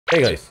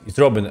Hey guys, it's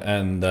Robin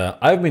and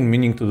I've been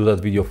meaning to do that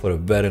video for a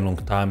very long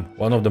time.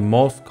 One of the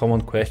most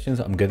common questions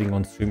I'm getting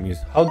on stream is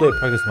how do I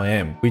practice my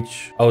aim,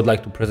 which I would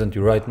like to present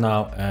you right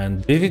now.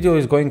 And this video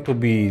is going to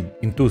be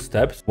in two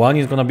steps. One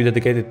is going to be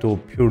dedicated to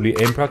purely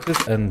aim practice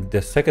and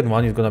the second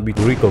one is going to be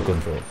recoil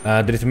control.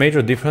 There is a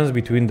major difference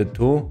between the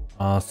two,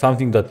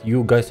 something that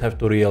you guys have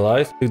to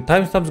realize. The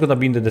timestamp is going to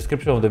be in the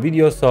description of the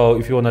video, so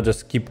if you want to just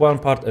skip one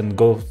part and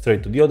go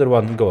straight to the other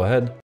one, go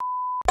ahead.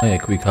 A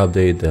quick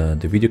update,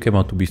 the video came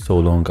out to be so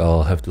long,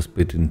 I'll have to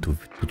split into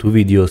two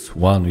videos.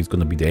 One is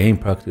gonna be the aim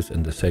practice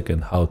and the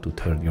second how to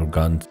turn your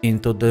guns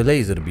into the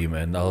laser beam,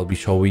 and I'll be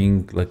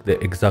showing like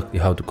exactly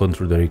how to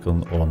control the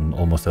recoil on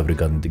almost every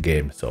gun in the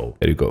game. So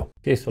there you go.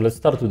 Okay, so let's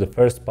start with the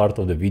first part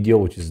of the video,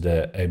 which is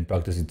the aim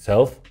practice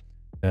itself.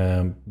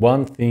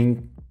 One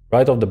thing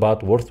right off the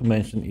bat worth to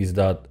mention is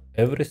that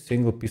every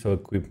single piece of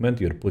equipment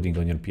you're putting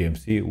on your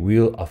PMC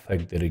will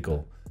affect the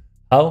recoil.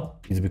 How?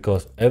 It's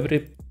because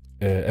every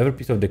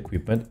piece of the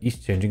equipment is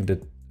changing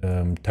the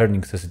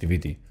turning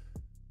sensitivity,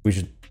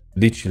 which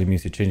literally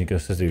means it's changing your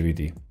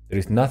sensitivity. There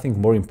is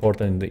nothing more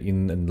important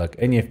in like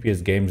any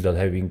FPS games than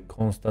having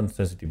constant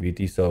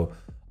sensitivity. So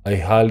I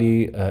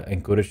highly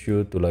encourage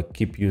you to like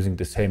keep using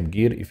the same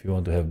gear if you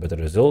want to have better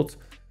results.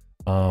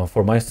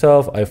 For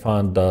myself, I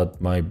found that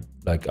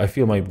I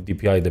feel my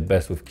DPI the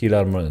best with kill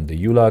armor and the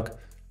ULAC.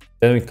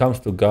 Then when it comes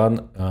to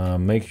gun,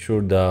 make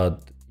sure that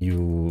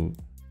you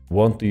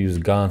want to use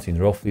guns in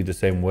roughly the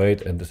same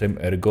weight and the same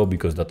ergo,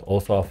 because that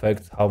also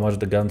affects how much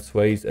the gun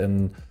sways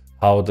and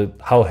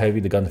how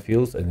heavy the gun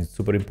feels, and it's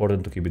super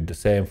important to keep it the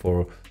same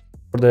for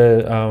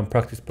the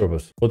practice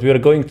purpose. What we are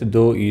going to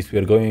do is we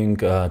are going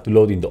to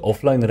load in the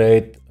offline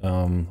rate.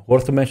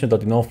 Worth to mention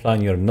that in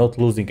offline you're not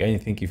losing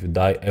anything. If you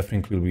die,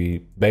 everything will be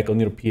back on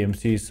your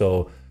PMC,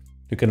 so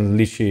you can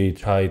literally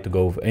try to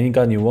go with any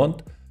gun you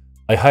want.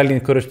 I highly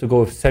encourage to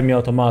go with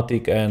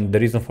semi-automatic, and the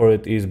reason for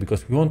it is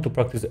because we want to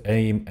practice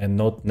aim and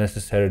not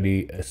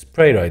necessarily a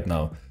spray right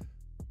now.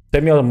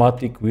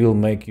 Semi-automatic will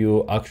make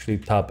you actually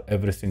tap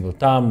every single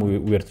time.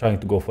 We are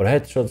trying to go for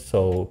headshots,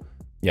 so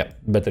yeah,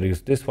 better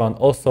use this one.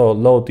 Also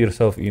load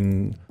yourself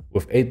in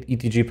with 8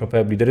 ETG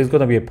probably. There is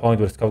gonna be a point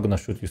where Scout gonna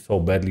shoot you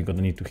so badly, you're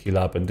gonna need to heal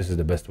up, and this is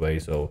the best way.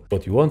 So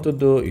what you want to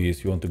do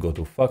is you want to go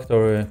to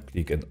factory,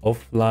 click an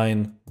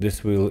offline.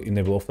 This will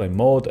enable offline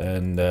mode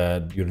and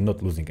you're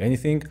not losing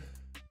anything.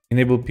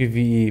 Enable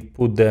PvE,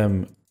 put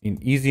them in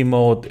easy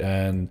mode,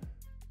 and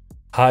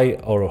high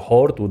or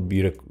horde would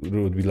be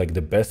like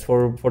the best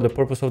for the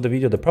purpose of the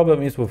video. The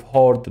problem is with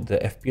horde, the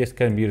FPS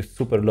can be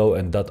super low,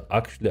 and that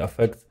actually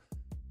affects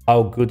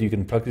how good you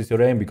can practice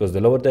your aim, because the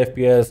lower the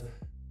FPS,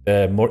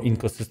 the more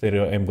inconsistent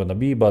your aim gonna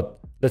be. But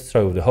let's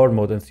try with the horde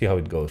mode and see how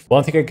it goes.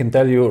 One thing I can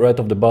tell you right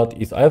off the bat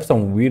is I have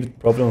some weird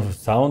problems with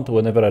sound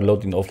whenever I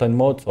load in offline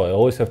mode, so I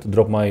always have to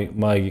drop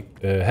my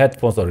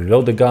headphones or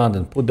reload the gun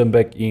and put them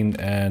back in,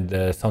 and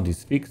the sound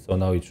is fixed, so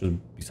now it should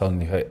be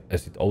sounding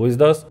as it always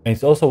does. And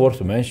it's also worth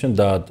to mention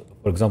that,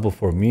 for example,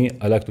 for me,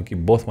 I like to keep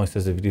both my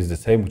sensitivities the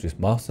same, which is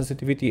mouse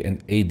sensitivity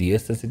and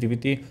ADS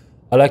sensitivity.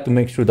 I like to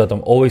make sure that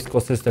I'm always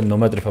consistent no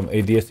matter if I'm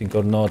ADSing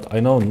or not. I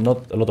know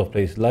not a lot of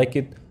players like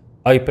it.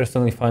 I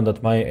personally find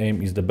that my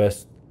aim is the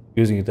best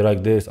using it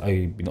like this.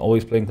 I've been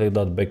always playing like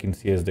that back in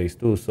CS days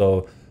too,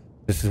 so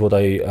this is what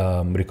I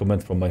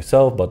recommend from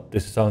myself, but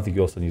this is something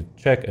you also need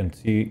to check and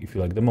see if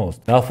you like the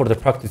most. Now for the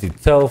practice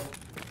itself,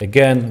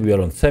 again, we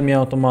are on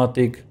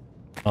semi-automatic.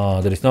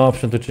 There is no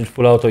option to change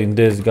full auto in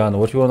this gun.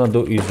 What you want to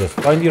do is just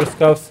find your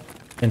scuffs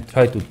and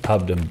try to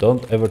tap them.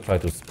 Don't ever try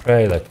to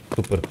spray like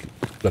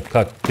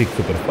click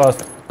super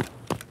fast.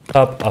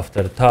 Tap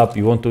after tap.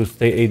 You want to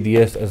stay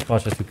ADS as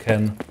much as you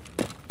can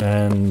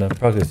and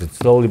practice it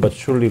slowly but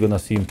surely. You're gonna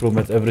see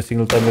improvements every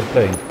single time you're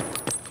playing.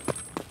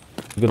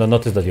 You're gonna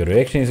notice that your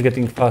reaction is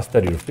getting faster,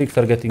 your flicks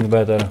are getting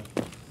better.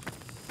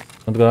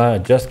 I'm gonna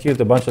just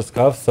killed a bunch of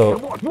scuffs, so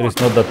there is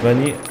not that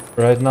many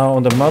right now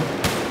on the map.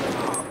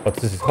 But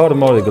this is hard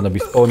mode, they're gonna be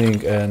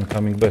spawning and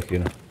coming back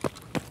here.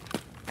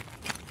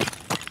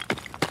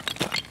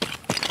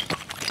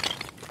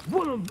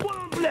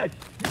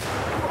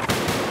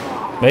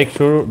 Make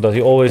sure that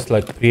you always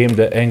pre-aim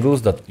the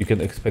angles that you can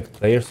expect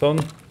players on.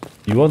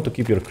 You want to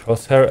keep your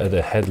crosshair at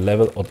the head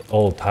level at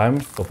all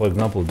times. So for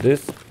example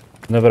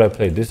whenever I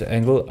play this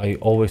angle, I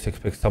always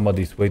expect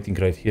somebody is waiting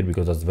right here,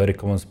 because that's a very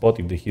common spot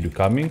if they hear you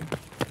coming.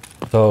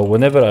 So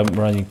whenever I'm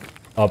running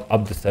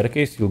up the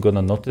staircase, you're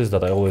gonna notice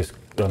that I always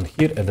run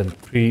here and then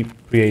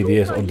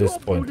pre-ADS on this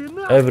point.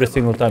 Every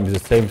single time is the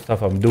same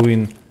stuff I'm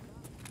doing.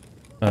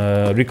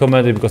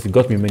 Recommended because it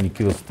got me many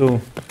kills too.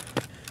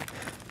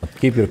 But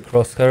keep your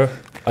crosshair.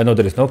 I know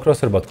there is no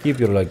crosshair, but keep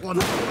your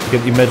you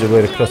can imagine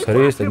where the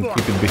crosshair is and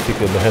keep it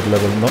basically at the head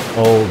level, not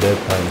all the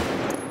time.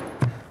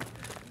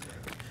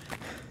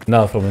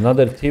 Now from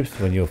another tips,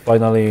 when you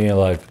finally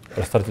are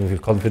starting to feel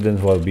confident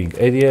while being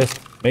ADS,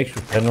 make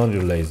sure to turn on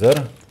your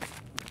laser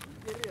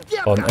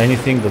on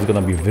anything that's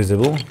gonna be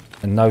visible.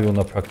 And now you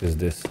wanna practice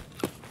this.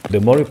 The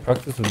more you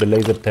practice with the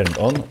laser turned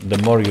on, the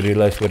more you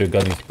realize where your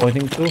gun is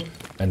pointing to,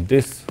 and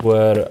this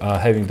where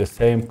having the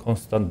same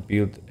constant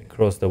build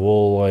across the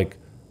wall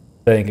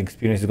playing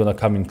experience is gonna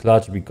come in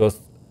clutch, because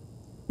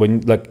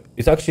when like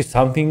it's actually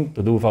something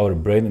to do with our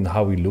brain and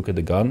how we look at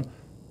the gun.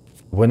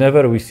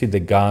 Whenever we see the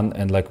gun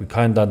and like we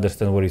kind of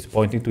understand where it's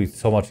pointing to, it's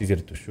so much easier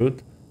to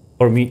shoot.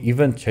 For me,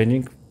 even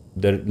changing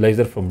the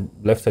laser from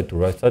left side to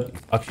right side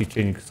is actually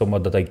changing so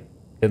much that I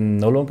can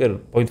no longer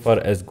point fire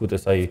as good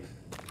as I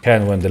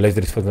can when the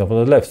laser is, for example,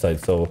 on the left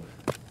side. So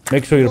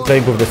make sure you're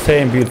playing with the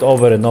same build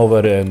over and over,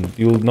 and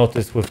you'll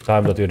notice with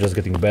time that you're just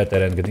getting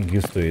better and getting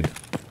used to it.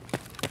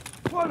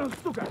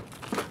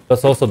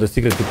 That's also the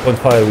secret to point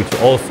fire, which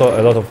also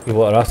a lot of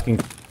people are asking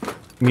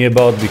me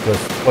about, because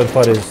point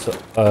fire is,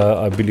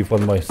 I believe,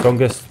 one of my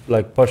strongest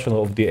like portion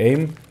of the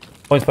aim.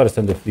 Point fires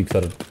and the flicks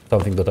are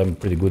something that I'm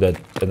pretty good at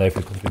and I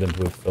feel confident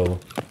with. So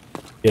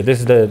yeah,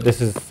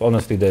 this is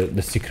honestly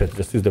the secret.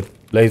 Just use the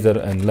laser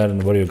and learn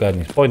where your gun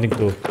is pointing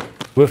to.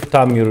 With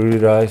time, you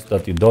realize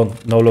that you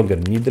no longer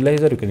need the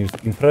laser. You can use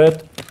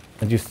infrared,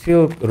 and you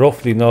still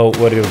roughly know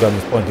where your gun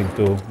is pointing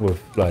to with,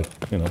 like,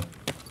 you know,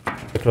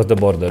 across the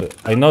border.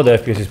 I know the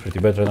FPS is pretty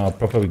better now.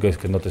 Probably you guys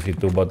can notice it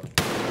too, but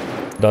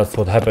that's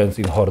what happens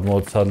in hard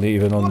mode, sadly,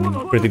 even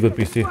on pretty good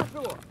PC.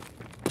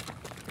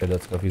 Okay,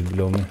 that stuff is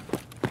below me.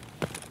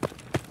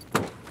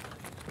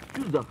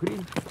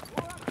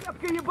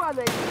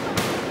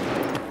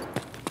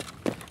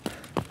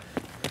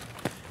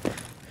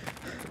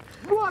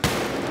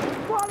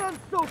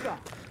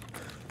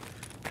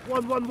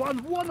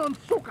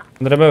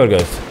 And remember,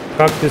 guys,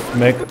 practice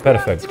makes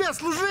perfect.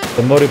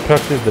 The more you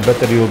practice, the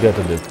better you will get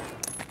at it.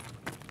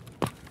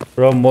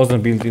 Rome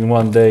wasn't built in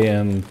one day,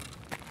 and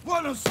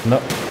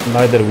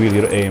neither will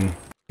your aim.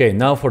 Okay,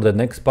 now for the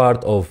next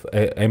part of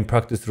aim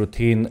practice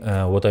routine,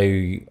 what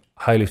I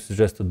highly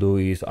suggest to do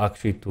is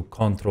actually to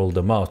control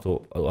the mouse,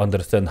 to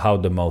understand how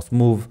the mouse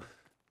move,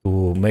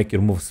 to make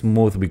your move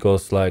smooth,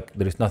 because like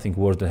there is nothing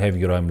worse than having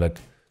your arm like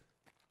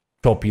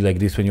choppy like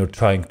this when you're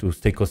trying to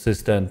stay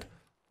consistent.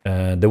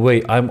 The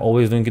way I'm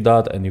always doing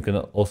that, and you can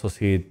also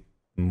see it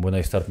when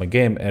I start my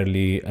game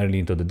early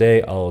into the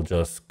day, I'll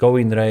just go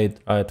in raid,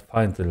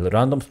 find a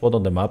random spot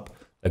on the map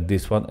like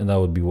this one, and I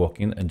would be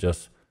walking and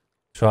just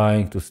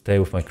trying to stay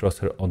with my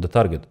crosshair on the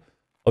target.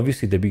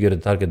 Obviously, the bigger the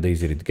target, the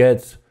easier it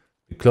gets.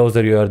 The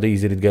closer you are, the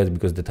easier it gets,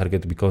 because the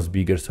target becomes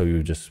bigger. So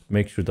you just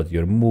make sure that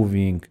you're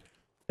moving,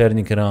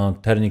 turning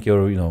around, turning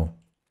your, you know,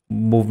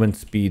 movement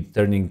speed,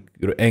 turning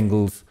your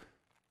angles.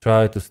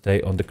 Try to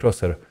stay on the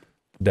crosshair.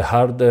 The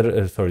harder,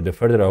 the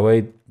further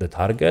away the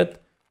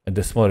target and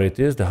the smaller it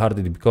is, the harder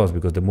it becomes,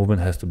 because the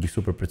movement has to be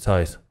super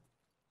precise.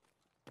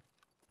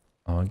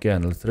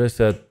 Again, let's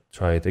reset,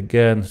 try it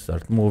again,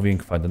 start moving,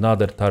 find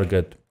another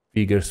target,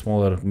 bigger,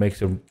 smaller,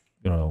 makes your,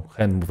 you know,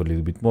 hand move a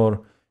little bit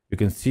more. You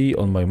can see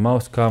on my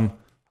mouse cam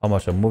how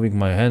much I'm moving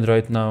my hand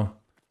right now.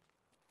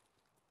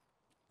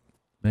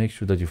 Make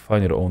sure that you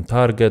find your own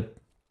target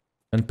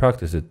and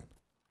practice it.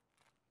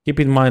 Keep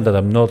in mind that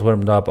I'm not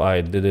warmed up.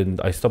 I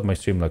stopped my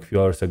stream like a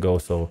few hours ago,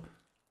 so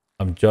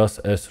I'm just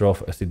as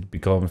rough as it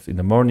becomes in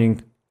the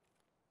morning.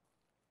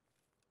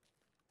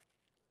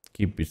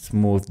 Keep it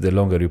smooth. The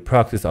longer you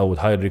practice, I would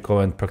highly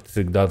recommend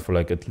practicing that for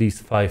like at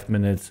least 5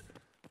 minutes.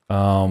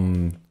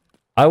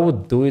 I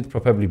would do it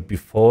probably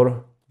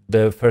before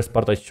the first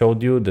part I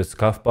showed you, the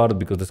scuff part,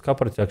 because the scuff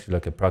part is actually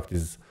like a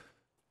practice.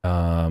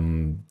 A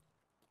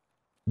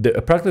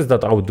practice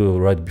that I would do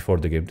right before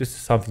the game. This is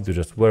something to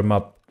just warm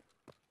up.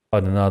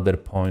 Find another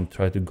point,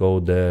 try to go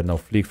there, now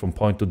flick from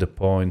point to the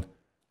point,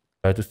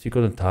 try to stick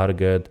on the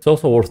target. It's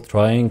also worth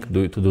trying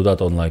to do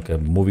that on like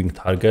moving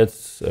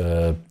targets.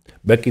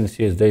 Back in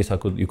CS days,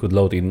 you could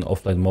load in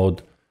offline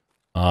mode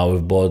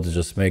with bots,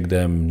 just make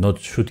them not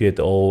shooty at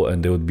all,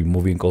 and they would be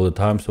moving all the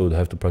time, so you'd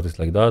have to practice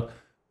like that.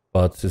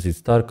 But since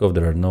it's Tarkov,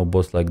 there are no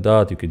bots like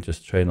that. You can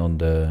just train on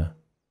the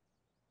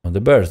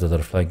birds that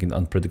are flying in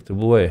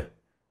unpredictable way.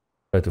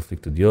 Try to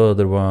flick to the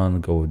other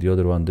one, go with the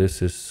other one.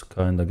 This is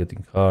kind of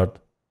getting hard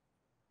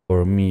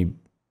for me,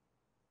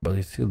 but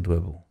it's still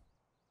doable.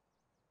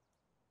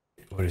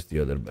 Where is the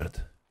other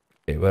bird?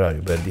 Hey, where are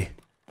you, birdie?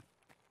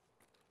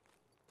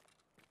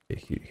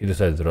 Okay, he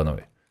decided to run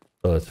away.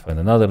 So let's find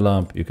another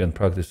lamp you can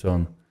practice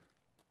on,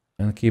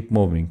 and keep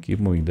moving, keep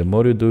moving. The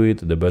more you do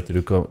it, the better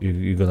you're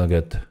gonna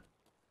get.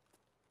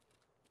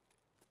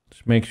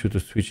 Just make sure to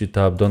switch it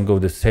up. Don't go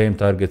with the same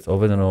targets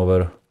over and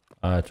over.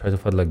 Try to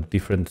find like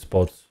different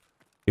spots.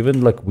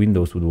 Even like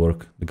windows would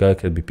work. The guy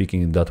can be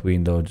picking in that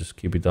window. Just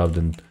keep it up,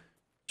 then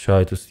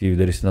try to see if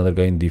there is another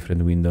guy in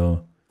different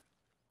window.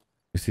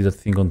 You see that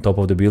thing on top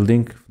of the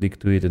building? Flick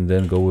to it and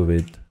then go with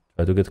it.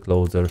 Try to get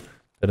closer.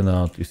 Turn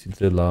out. You see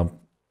the lamp.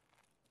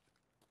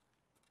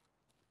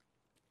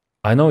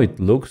 I know it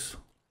looks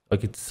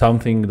like it's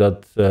something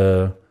that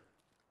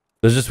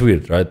that's just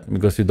weird, right?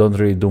 Because you don't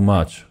really do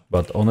much.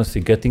 But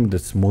honestly, getting the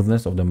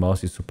smoothness of the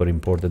mouse is super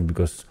important,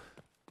 because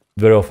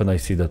very often I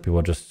see that people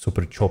are just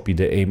super choppy.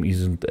 The aim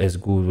isn't as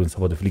good when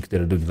somebody flicks,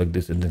 they're doing like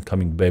this and then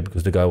coming back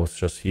because the guy was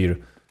just here.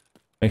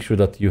 Make sure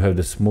that you have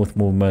the smooth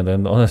movement,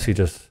 and honestly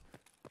just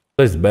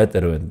it's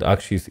better and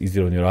actually it's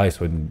easier on your eyes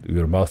when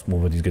your mouse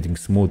movement is getting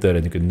smoother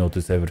and you can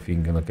notice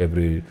everything and like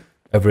every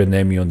every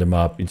enemy on the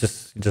map.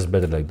 It's just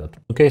better like that.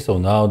 Okay, so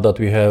now that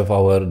we have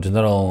our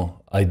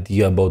general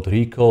idea about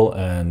recoil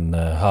and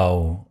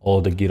how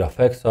all the gear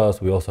affects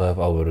us, we also have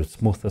our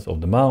smoothness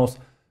of the mouse.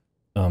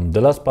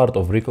 The last part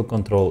of recoil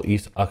control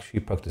is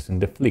actually practicing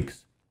the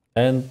flicks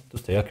and to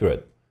stay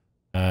accurate.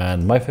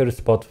 And my favorite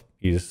spot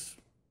is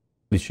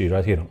literally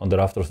right here on the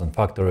rafters and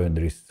factory, and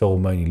there is so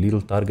many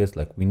little targets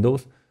like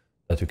windows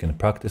that you can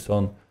practice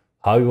on.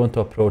 How you want to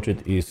approach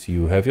it is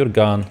you have your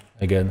gun,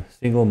 again,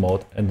 single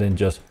mode, and then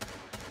just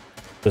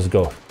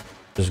go.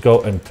 Just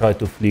go and try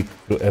to flick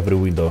through every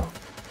window.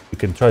 You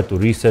can try to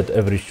reset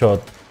every shot,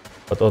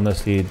 but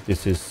honestly,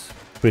 this is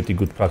pretty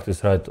good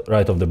practice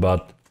right off the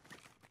bat.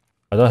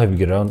 I don't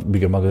have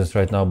bigger magazines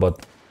right now,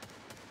 but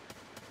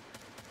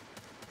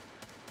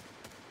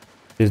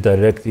this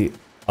directly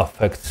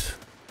affects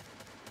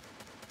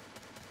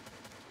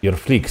your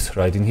flicks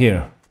right in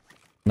here.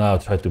 Now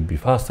try to be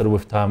faster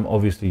with time.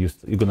 Obviously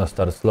you're gonna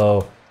start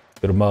slow,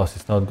 your mouse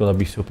is not gonna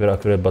be super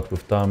accurate, but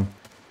with time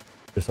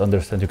just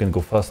understand you can go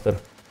faster,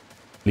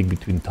 flick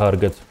between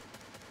targets.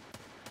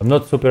 I'm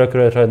not super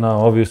accurate right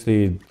now,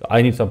 obviously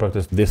I need some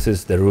practice. This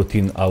is the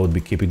routine I would be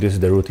keeping. This is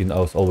the routine I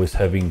was always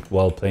having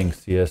while playing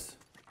CS,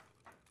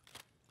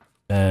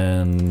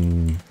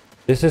 and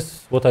this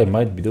is what I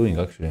might be doing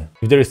actually.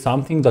 If there is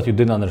something that you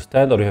didn't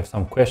understand or you have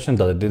some questions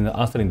that I didn't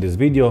answer in this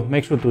video,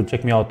 make sure to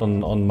check me out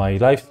on my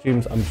live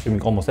streams. I'm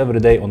streaming almost every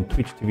day on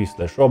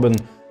twitch.tv/Robin.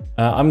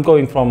 I'm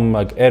going from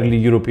like early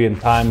European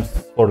times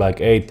for like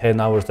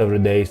 8-10 hours every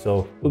day,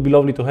 so it would be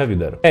lovely to have you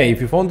there. Hey, if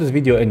you found this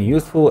video any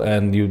useful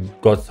and you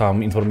got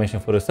some information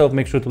for yourself,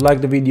 make sure to like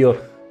the video,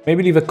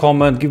 maybe leave a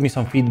comment, give me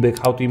some feedback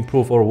how to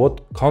improve, or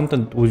what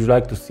content would you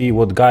like to see,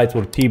 what guides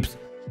or tips,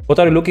 what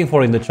are you looking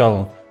for in the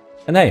channel.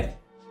 And hey,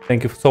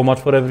 thank you so much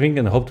for everything,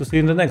 and I hope to see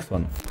you in the next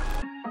one.